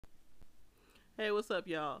Hey, what's up,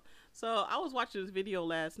 y'all? So I was watching this video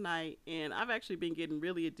last night, and I've actually been getting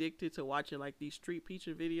really addicted to watching like these street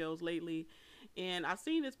preacher videos lately. And I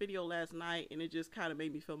seen this video last night, and it just kind of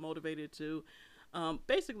made me feel motivated to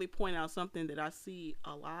basically point out something that I see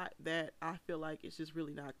a lot that I feel like it's just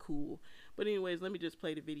really not cool. But anyways, let me just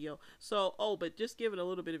play the video. So, but just giving a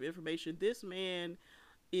little bit of information. This man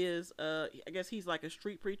is, I guess he's like a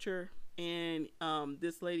street preacher, and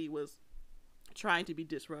this lady was trying to be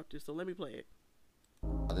disruptive. So let me play it.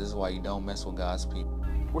 This is why you don't mess with God's people.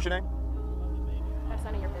 What's your name? That's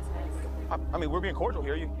none of your business. I mean, we're being cordial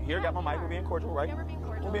here. You here, got my mic. We're being cordial, right? Yeah, we're being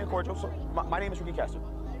cordial. We're being cordial. So, my name is Ricky Castor.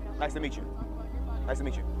 Nice to meet you. Nice to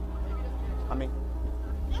meet you. I mean,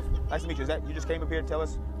 nice to meet you. Is that you just came up here to tell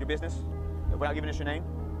us your business without giving us your name?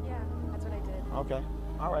 Yeah, that's what I did. Okay.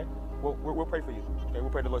 All right. Well, we'll pray for you. Okay, we'll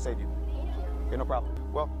pray the Lord save you. Thank you. Okay, no problem.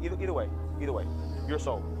 Well, either way, your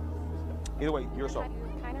soul. Either way, your soul.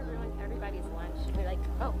 You kind of ruined everybody's lunch. We're like,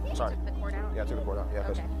 oh, Sorry. You took the cord out? Yeah, I took the cord out. Yeah,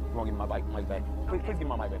 Okay. you won't give me my mic back. Please give me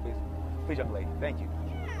my mic back, please. Please, young lady. Thank you.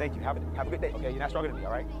 Thank you. Have a good day. Okay, you're not stronger than me,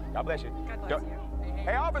 all right? God bless you. God bless you.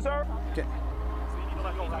 Hey, officer! Okay. So you need to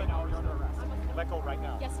let go right now or you're under arrest. Let go right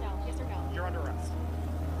now. Yes, no. Yes or no? You're under arrest.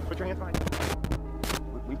 Put your hands behind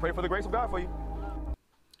you. We pray for the grace of God for you.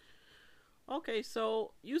 Okay,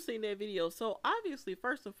 so you seen that video. So obviously,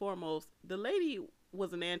 first and foremost, the lady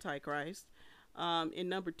was an antichrist. And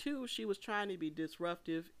number two, she was trying to be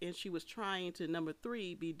disruptive, and she was trying to, number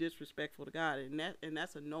three, be disrespectful to God, and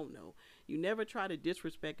that's a no-no. You never try to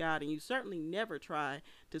disrespect God, and you certainly never try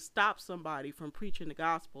to stop somebody from preaching the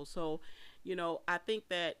gospel. So, you know, I think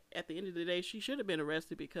that at the end of the day, she should have been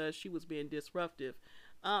arrested because she was being disruptive.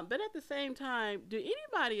 But at the same time, did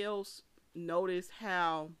anybody else notice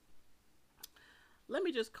how, let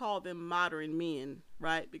me just call them modern men,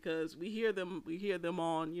 right? Because we hear them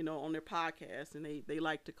on, you know, on their podcast, and they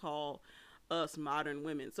like to call us modern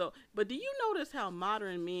women. So, but do you notice how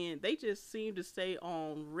modern men, they just seem to stay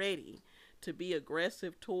on ready to be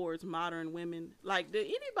aggressive towards modern women? Like, did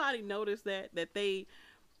anybody notice that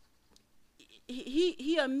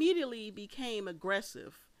he immediately became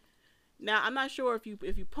aggressive? Now, I'm not sure if you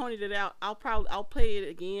pointed it out. I'll play it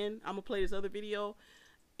again. I'm gonna play this other video,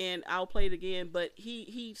 and I'll play it again. But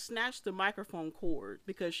he snatched the microphone cord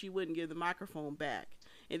because she wouldn't give the microphone back.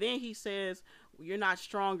 And then he says, "You're not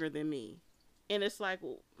stronger than me." And it's like,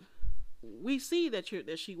 well, we see that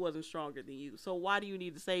she wasn't stronger than you. So why do you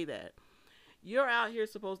need to say that? You're out here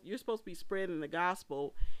you're supposed to be spreading the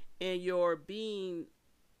gospel, and you're being,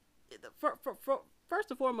 first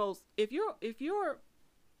and foremost, if you're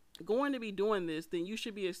going to be doing this, then you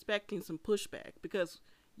should be expecting some pushback, because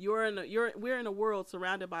we're in a world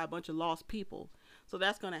surrounded by a bunch of lost people. So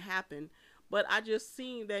that's going to happen. But I just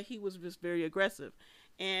seen that he was just very aggressive.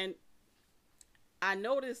 And I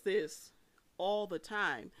noticed this all the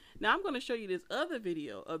time. Now I'm going to show you this other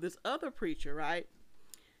video of this other preacher, right?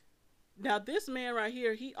 Now this man right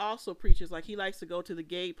here, he also preaches, like he likes to go to the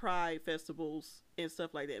gay pride festivals and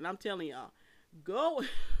stuff like that. And I'm telling y'all, go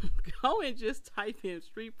and just type in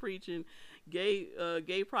street preaching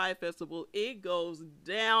gay pride festival. It goes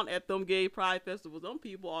down at them gay pride festivals. Them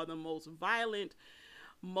people are the most violent,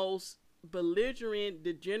 most belligerent,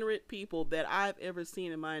 degenerate people that I've ever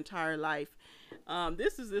seen in my entire life.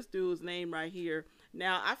 This is this dude's name right here.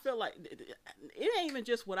 Now I feel like it ain't even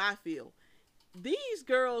just what I feel. These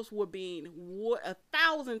girls were being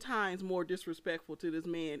 1,000 times more disrespectful to this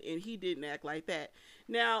man, and he didn't act like that.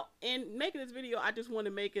 Now, in making this video, I just want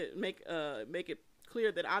to make it clear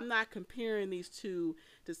that I'm not comparing these two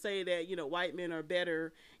to say that, you know, white men are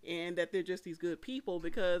better and that they're just these good people,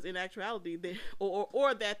 because in actuality,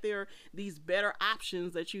 or that they're these better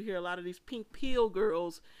options that you hear a lot of these pink pill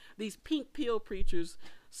girls, these pink pill preachers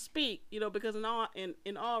speak, you know, because in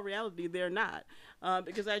all reality, they're not.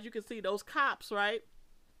 Because as you can see, those cops, right?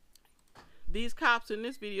 These cops in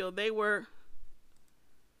this video, they were,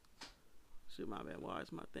 shoot, my bad, why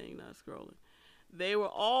is my thing not scrolling? They were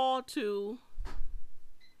all too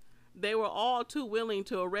willing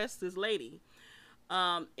to arrest this lady.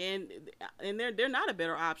 And they're not a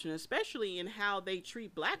better option, especially in how they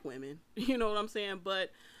treat black women. You know what I'm saying?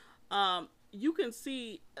 But you can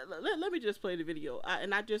see, let me just play the video.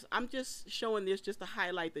 I'm just showing this just to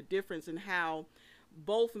highlight the difference in how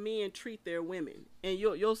both men treat their women. And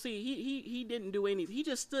you'll see he didn't do anything. He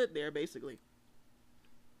just stood there basically.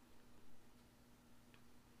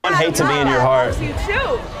 Hate to be in your heart. You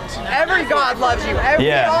too. Every God loves you.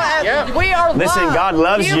 We are Listen, loved. God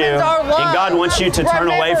loves you, Humans are loved. and God wants you to turn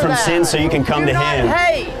away from sin so you can come to Him.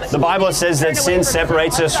 Hate. The Bible says that sin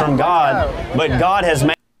separates us from God, but God has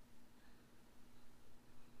made.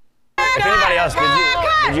 If anybody else,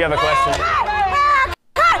 did you have a question?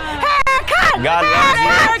 God loves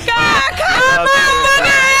you.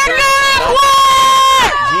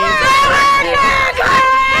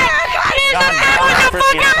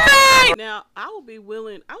 Now, I would be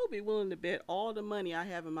willing to bet all the money I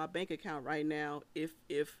have in my bank account right now. If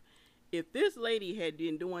this lady had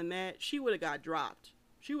been doing that, she would have got dropped.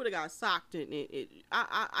 She would have got socked in it.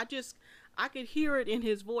 I could hear it in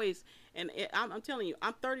his voice, and I'm telling you,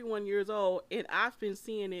 I'm 31 years old, and I've been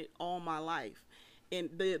seeing it all my life, and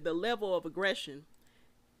the level of aggression.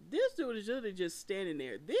 This dude is really just standing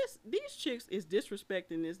there. These chicks is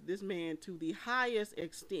disrespecting this man to the highest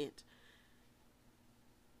extent.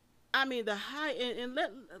 I mean, and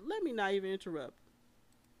let me not even interrupt.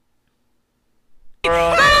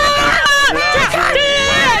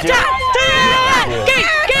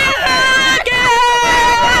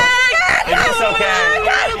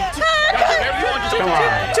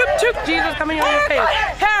 Jesus coming on your face.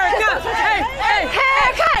 Haircut. Hey,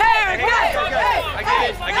 haircut. I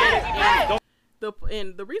get it.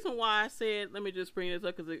 And the reason why I said, let me just bring this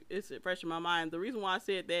up because it's fresh in my mind. The reason why I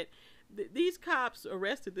said that these cops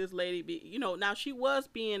arrested this lady, now she was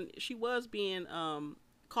being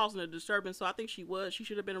causing a disturbance, so I think she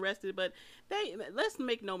should have been arrested. But let's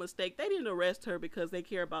make no mistake, they didn't arrest her because they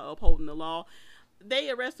care about upholding the law.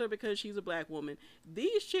 They arrest her because she's a black woman.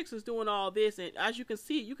 These chicks is doing all this, and as you can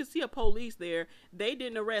see a police there. They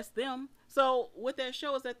didn't arrest them. So what that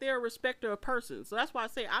shows that they're a respecter of persons. So that's why I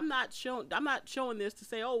say I'm not showing this to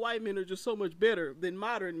say, oh, white men are just so much better than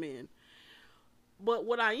modern men. But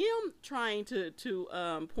what I am trying to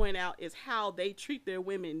point out is how they treat their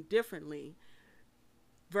women differently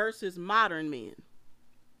versus modern men.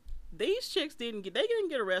 These chicks didn't get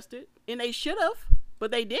arrested, and they should have,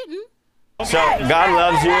 but they didn't. So God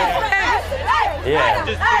loves you. Yeah.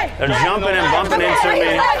 They're jumping and bumping into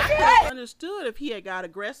me. I understood if he had got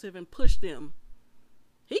aggressive and pushed them.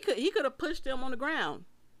 He could have pushed them on the ground.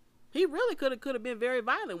 He really could have been very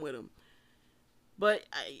violent with them. But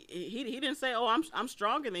he didn't say, "Oh, I'm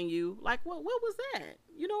stronger than you." Like what was that?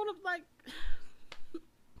 You know what I'm like?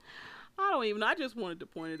 I don't even know. I just wanted to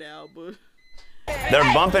point it out, but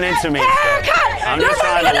they're bumping into me. I'm just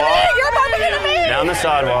trying to walk down the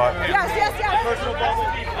sidewalk. Yes. Personal bubble.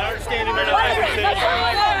 I understand it.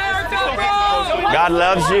 God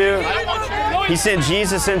loves you. He sent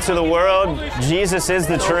Jesus into the world. Jesus is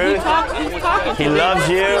the truth. He loves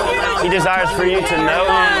you. He desires for you to know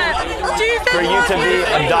Him, for you to be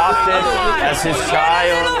adopted as His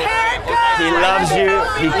child. He loves you.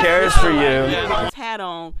 He cares for you. Hat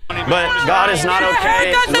on. But God is not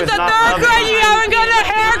okay with not loving people. You haven't got a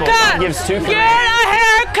haircut. He gives two Get commands. a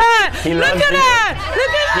haircut. He Look loves at you. that.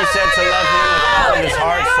 Look at He said to love Him with all of His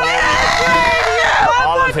heart, soul,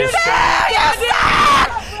 all of His strength.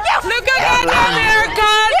 Look at that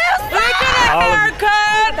haircut. Look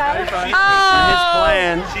at that haircut. His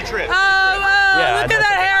plan. She tripped. Look at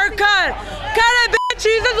that haircut. Cut it, bitch.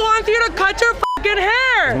 Jesus wants you to cut your fucking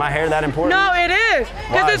hair. Is my hair that important? No, it is.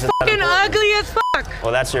 Why Because is it's it that fucking important? ugly as fuck.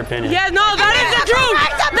 Well, that's your opinion. Yeah, no, that is the truth.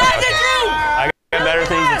 That's the truth. I got better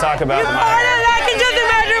things to talk about than my hair. I can just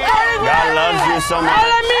imagine God loves you so much.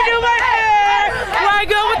 let me do my hair. Why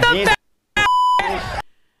go with the Jesus.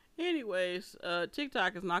 Anyways,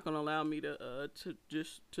 TikTok is not going to allow me to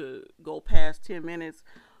go past 10 minutes,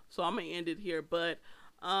 so I'm gonna end it here. But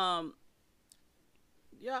yeah.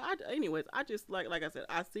 Anyways, I just like I said,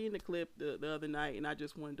 I seen the clip the other night, and I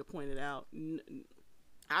just wanted to point it out.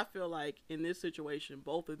 I feel like in this situation,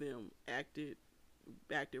 both of them acted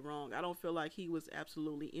wrong. I don't feel like he was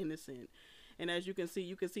absolutely innocent. And as you can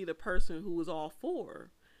see the person who was all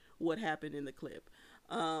for what happened in the clip.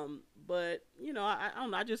 But I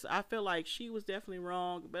don't know. I feel like she was definitely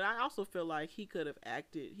wrong, but I also feel like he could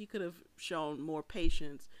have shown more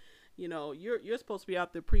patience. You're supposed to be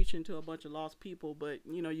out there preaching to a bunch of lost people, but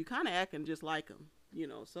you kind of acting just like them.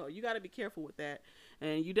 So you got to be careful with that,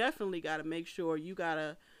 and you definitely got to make sure you got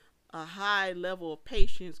a high level of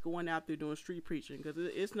patience going out there doing street preaching, because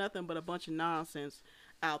it's nothing but a bunch of nonsense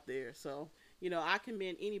out there. So I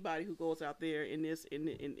commend anybody who goes out there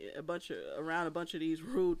around a bunch of these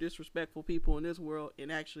rude, disrespectful people in this world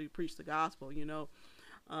and actually preach the gospel.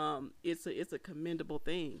 It's a commendable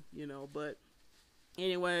thing. But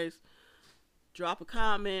anyways, drop a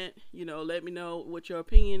comment. Let me know what your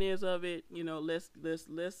opinion is of it.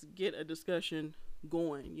 Let's get a discussion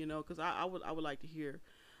going. Because I would like to hear.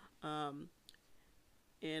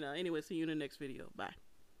 Anyway, see you in the next video. Bye.